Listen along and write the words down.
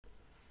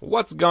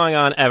What's going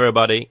on,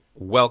 everybody?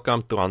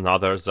 Welcome to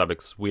another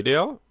Zabbix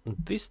video.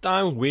 This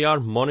time we are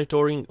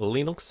monitoring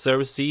Linux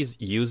services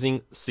using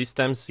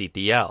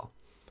systemctl.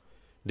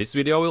 This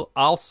video will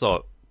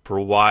also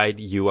provide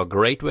you a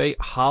great way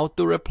how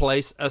to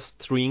replace a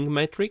string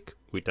metric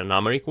with a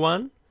numeric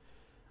one.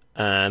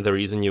 And the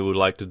reason you would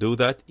like to do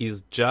that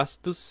is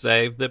just to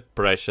save the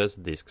precious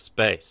disk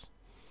space.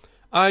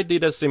 I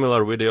did a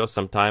similar video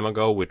some time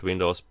ago with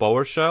Windows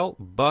PowerShell,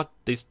 but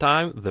this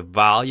time the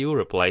value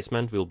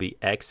replacement will be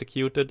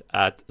executed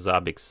at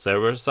Zabbix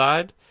server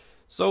side,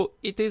 so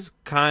it is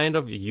kind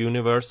of a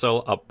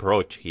universal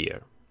approach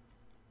here.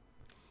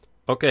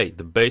 Okay,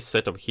 the base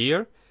setup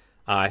here,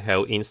 I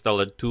have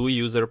installed two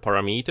user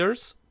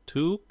parameters,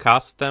 two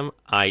custom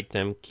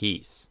item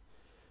keys.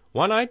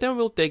 One item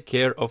will take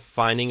care of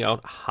finding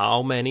out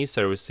how many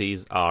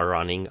services are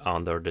running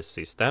under the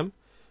system,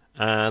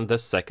 and the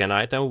second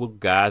item will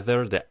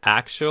gather the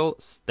actual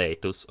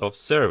status of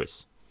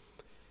service.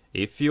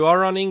 If you are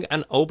running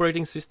an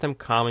operating system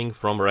coming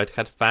from Red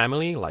Hat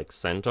family like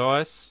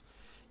CentOS,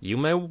 you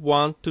may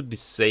want to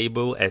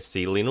disable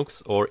SE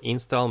Linux or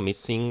install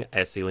missing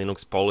SE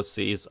Linux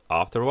policies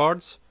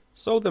afterwards,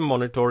 so the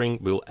monitoring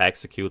will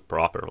execute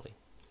properly.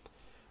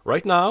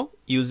 Right now,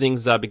 using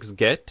Zabbix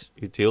get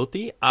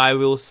utility, I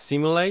will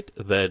simulate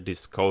the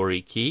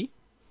discovery key.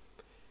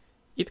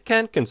 It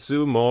can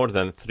consume more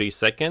than 3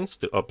 seconds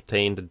to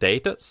obtain the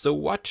data, so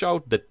watch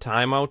out the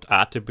timeout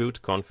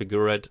attribute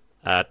configured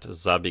at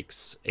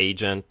Zabbix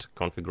agent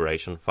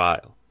configuration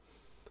file.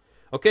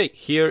 Okay,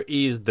 here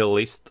is the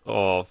list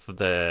of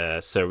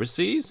the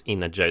services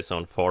in a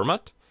JSON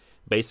format,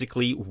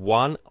 basically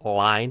one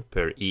line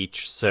per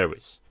each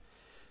service.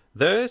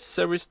 The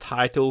service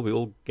title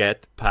will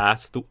get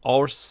passed to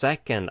our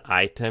second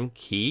item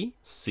key,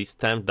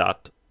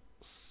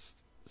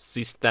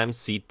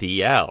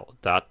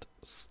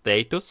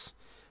 systemctl.status,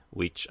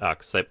 which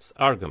accepts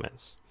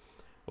arguments.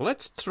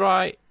 Let's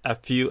try a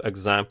few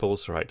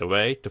examples right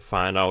away to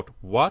find out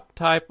what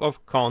type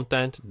of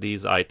content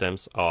these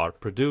items are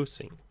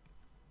producing.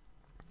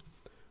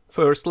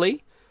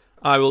 Firstly,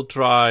 I will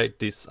try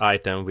this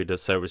item with the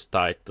service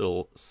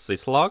title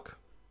syslog.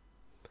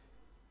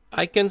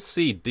 I can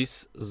see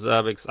this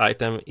Zabbix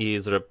item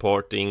is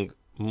reporting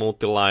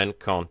multi-line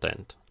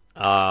content.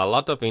 A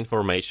lot of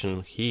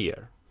information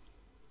here.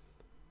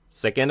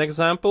 Second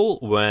example,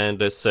 when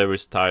the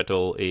service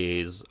title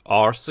is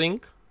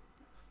rsync.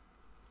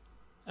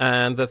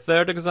 And the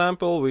third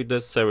example with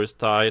the service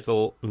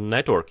title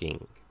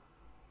networking.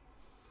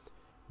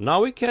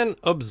 Now we can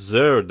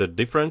observe the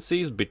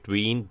differences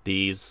between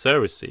these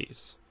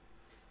services.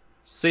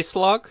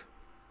 Syslog,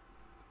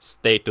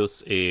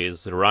 status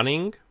is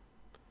running.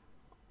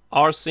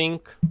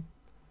 Rsync,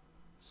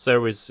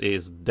 service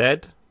is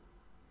dead.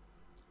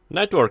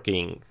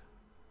 Networking,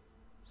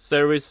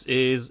 service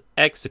is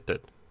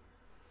exited.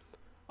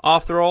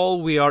 After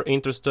all, we are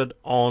interested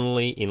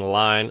only in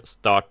line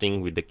starting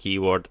with the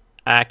keyword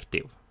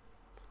active.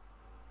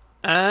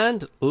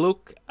 And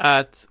look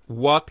at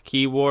what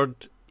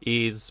keyword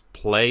is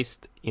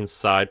placed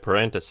inside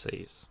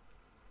parentheses.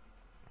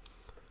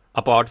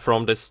 Apart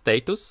from the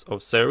status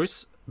of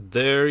service,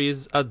 there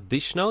is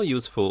additional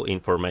useful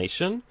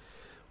information.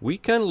 We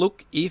can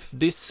look if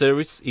this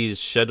service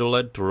is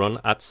scheduled to run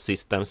at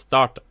system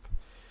startup.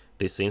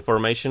 This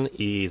information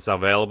is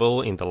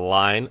available in the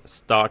line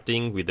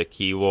starting with the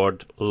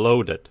keyword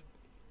loaded.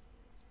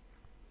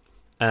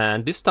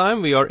 And this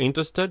time we are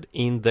interested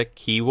in the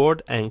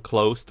keyword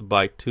enclosed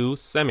by 2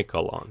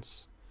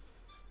 semicolons.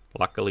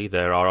 Luckily,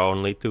 there are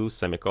only 2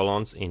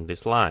 semicolons in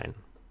this line.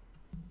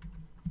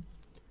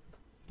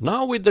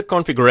 Now with the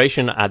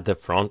configuration at the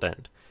front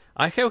end.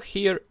 I have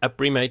here a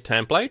pre-made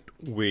template,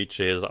 which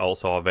is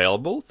also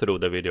available through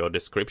the video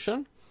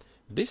description.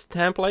 This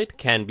template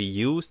can be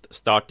used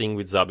starting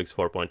with Zabbix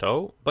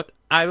 4.0, but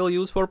I will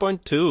use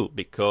 4.2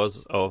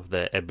 because of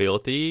the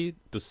ability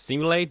to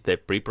simulate the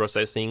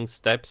pre-processing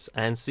steps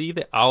and see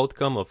the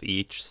outcome of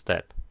each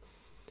step.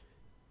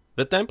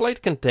 The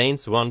template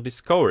contains one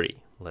discovery.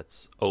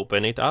 Let's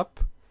open it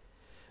up.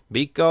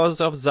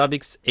 Because of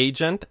Zabbix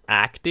agent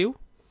active,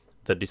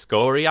 the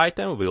discovery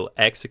item will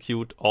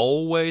execute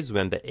always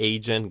when the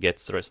agent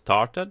gets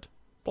restarted,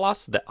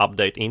 plus the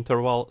update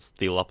interval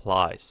still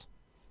applies.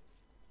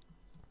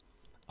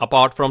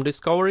 Apart from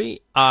discovery,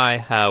 I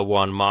have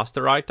one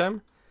master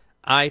item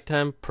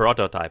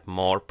prototype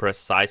more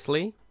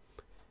precisely.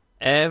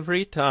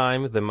 Every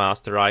time the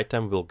master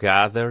item will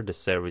gather the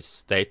service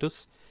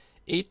status,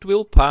 it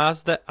will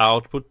pass the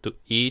output to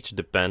each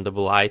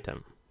dependable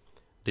item.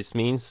 This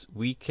means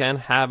we can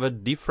have a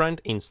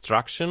different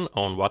instruction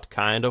on what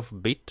kind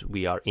of bit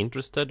we are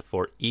interested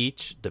for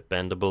each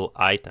dependable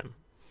item.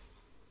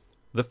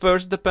 The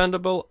first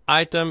dependable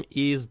item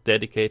is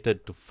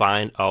dedicated to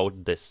find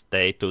out the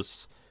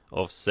status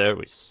of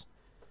service.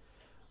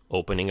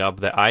 Opening up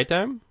the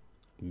item,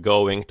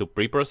 going to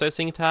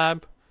Preprocessing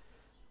tab,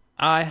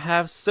 I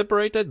have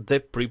separated the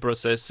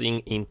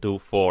preprocessing into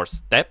 4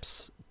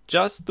 steps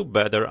just to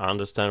better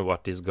understand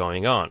what is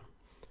going on.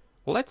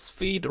 Let's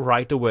feed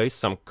right away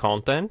some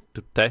content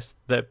to test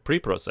the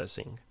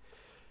preprocessing.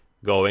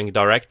 Going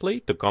directly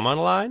to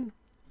command line,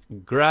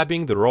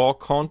 grabbing the raw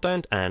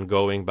content and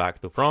going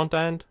back to front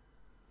end.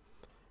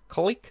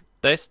 Click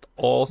Test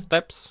All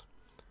Steps,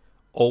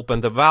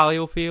 open the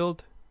value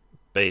field,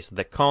 paste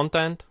the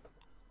content,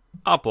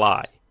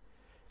 apply.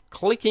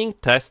 Clicking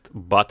Test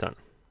button.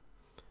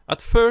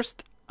 At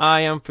first,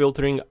 I am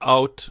filtering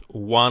out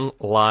one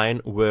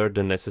line where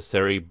the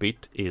necessary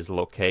bit is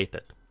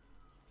located.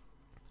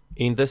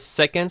 In the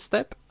second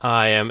step,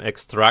 I am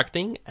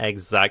extracting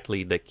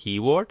exactly the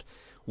keyword,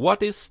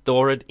 what is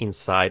stored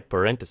inside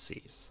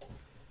parentheses.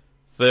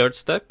 Third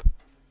step,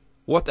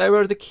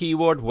 whatever the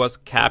keyword was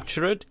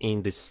captured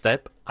in this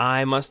step,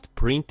 I must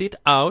print it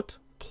out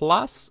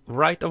plus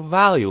write a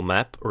value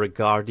map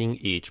regarding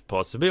each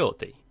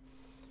possibility.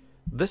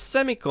 The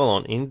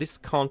semicolon in this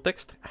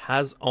context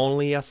has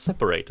only a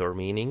separator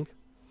meaning.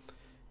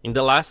 In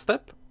the last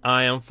step,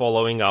 I am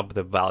following up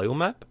the value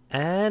map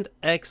and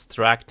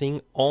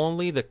extracting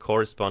only the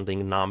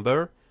corresponding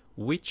number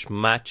which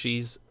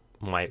matches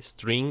my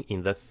string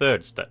in the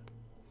third step.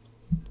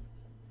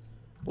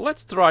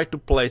 Let's try to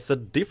place a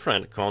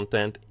different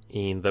content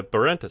in the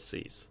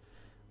parentheses.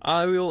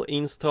 I will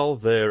install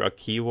there a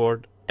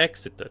keyword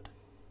exited.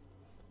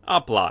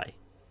 Apply.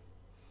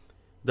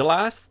 The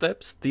last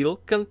step still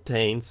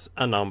contains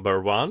a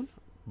number 1,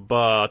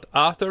 but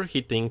after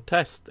hitting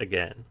test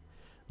again,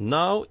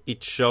 now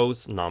it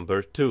shows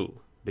number 2,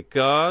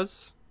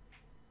 because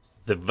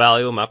the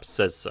value map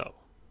says so.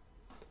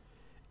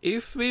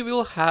 If we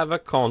will have a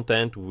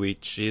content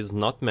which is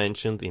not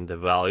mentioned in the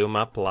value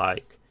map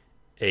like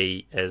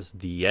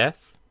ASDF,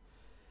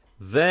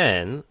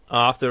 then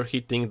after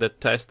hitting the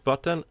test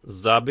button,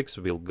 Zabbix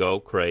will go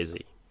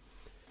crazy.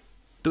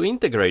 To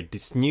integrate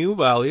this new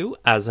value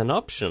as an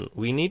option,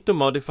 we need to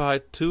modify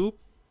two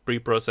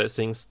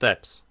preprocessing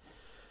steps.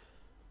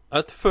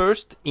 At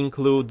first,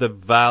 include the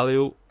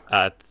value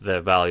at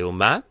the value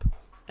map,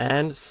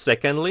 and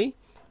secondly,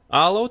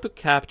 allow to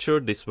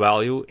capture this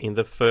value in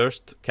the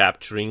first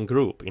capturing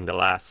group in the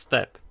last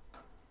step.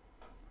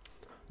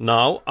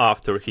 Now,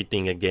 after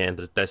hitting again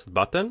the test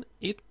button,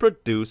 it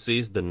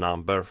produces the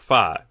number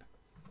 5.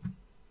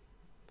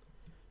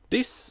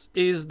 This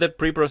is the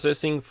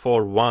preprocessing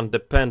for one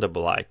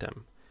dependable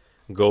item.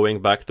 Going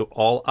back to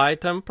all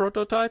item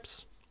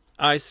prototypes,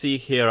 I see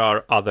here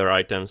are other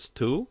items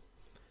too.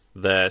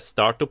 The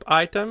startup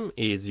item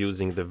is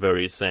using the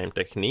very same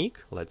technique.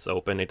 Let's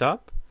open it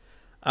up.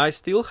 I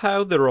still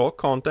have the raw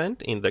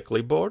content in the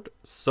clipboard,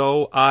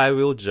 so I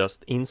will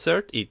just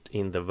insert it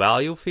in the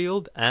value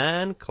field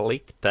and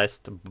click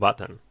test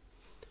button.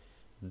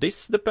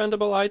 This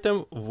dependable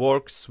item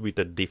works with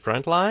a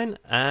different line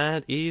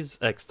and is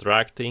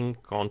extracting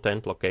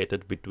content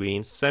located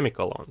between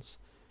semicolons.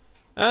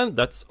 And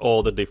that's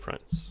all the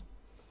difference.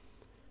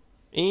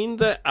 In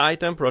the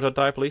item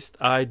prototype list,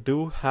 I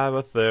do have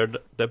a third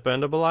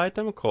dependable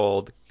item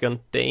called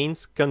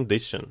contains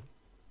condition.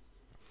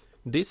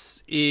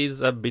 This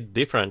is a bit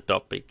different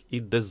topic.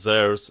 It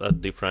deserves a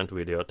different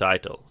video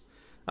title.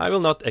 I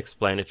will not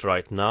explain it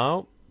right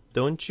now.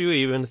 Don't you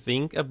even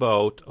think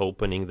about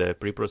opening the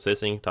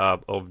preprocessing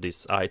tab of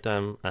this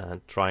item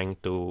and trying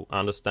to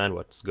understand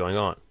what's going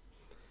on.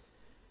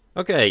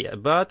 Okay,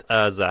 but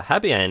as a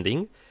happy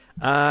ending,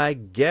 I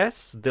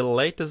guess the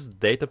latest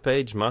data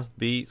page must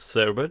be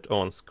served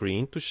on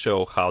screen to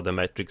show how the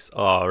metrics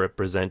are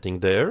representing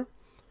there.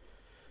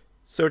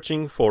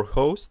 Searching for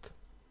host,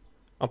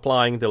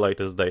 applying the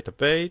latest data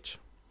page.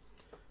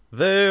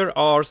 There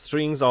are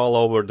strings all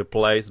over the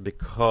place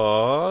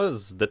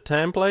because the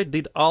template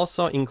did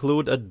also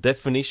include a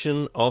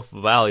definition of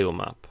value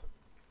map.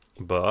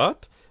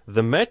 But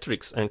the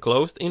metrics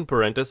enclosed in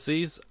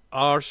parentheses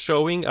are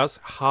showing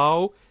us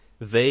how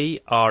they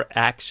are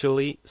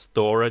actually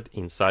stored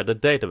inside the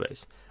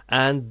database.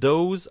 And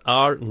those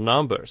are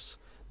numbers,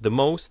 the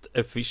most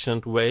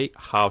efficient way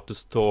how to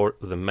store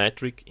the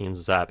metric in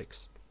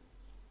Zabbix.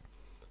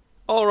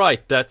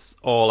 Alright, that's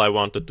all I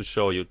wanted to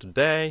show you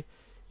today.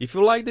 If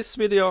you like this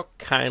video,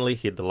 kindly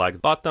hit the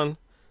like button.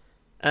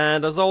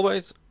 And as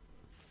always,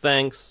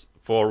 thanks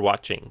for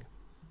watching.